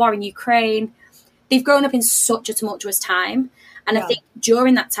 the war in Ukraine. They've grown up in such a tumultuous time. And I think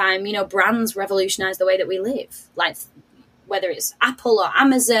during that time, brands revolutionized the way that we live. Like whether it's Apple or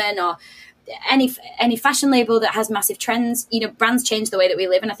Amazon or any fashion label that has massive trends, brands change the way that we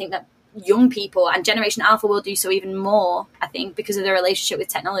live. And I think that young people and Generation Alpha will do so even more, I think, because of their relationship with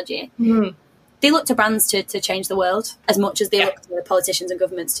technology. They look to brands to change the world as much as they look to politicians and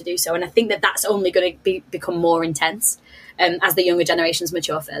governments to do so. And I think that that's only going to become more intense as the younger generations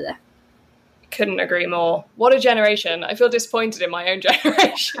mature further. Couldn't agree more. What a generation. I feel disappointed in my own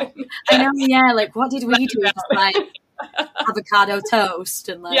generation. I know, yeah. Like, what did we do? Just like avocado toast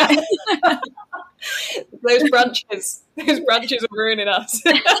and like... Yeah. Those brunches are ruining us.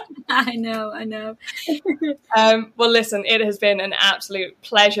 I know. Well, listen, it has been an absolute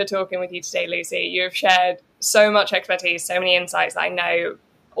pleasure talking with you today, Lucy. You have shared so much expertise, so many insights that I know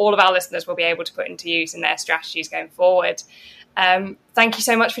all of our listeners will be able to put into use in their strategies going forward. Thank you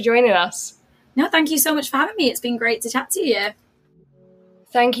so much for joining us. No, thank you so much for having me. It's been great to chat to you.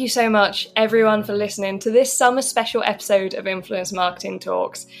 Thank you so much, everyone, for listening to this summer special episode of Influence Marketing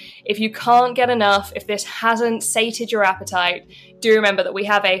Talks. If you can't get enough, if this hasn't sated your appetite, do remember that we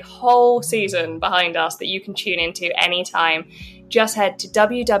have a whole season behind us that you can tune into anytime. Just head to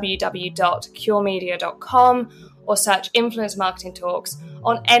www.curemedia.com or search Influence Marketing Talks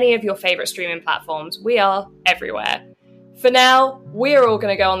on any of your favourite streaming platforms. We are everywhere. For now, we're all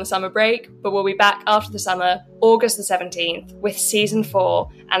going to go on the summer break, but we'll be back after the summer, August the 17th, with season 4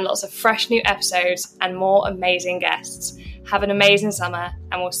 and lots of fresh new episodes and more amazing guests. Have an amazing summer,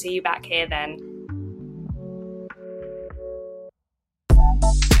 and we'll see you back here then.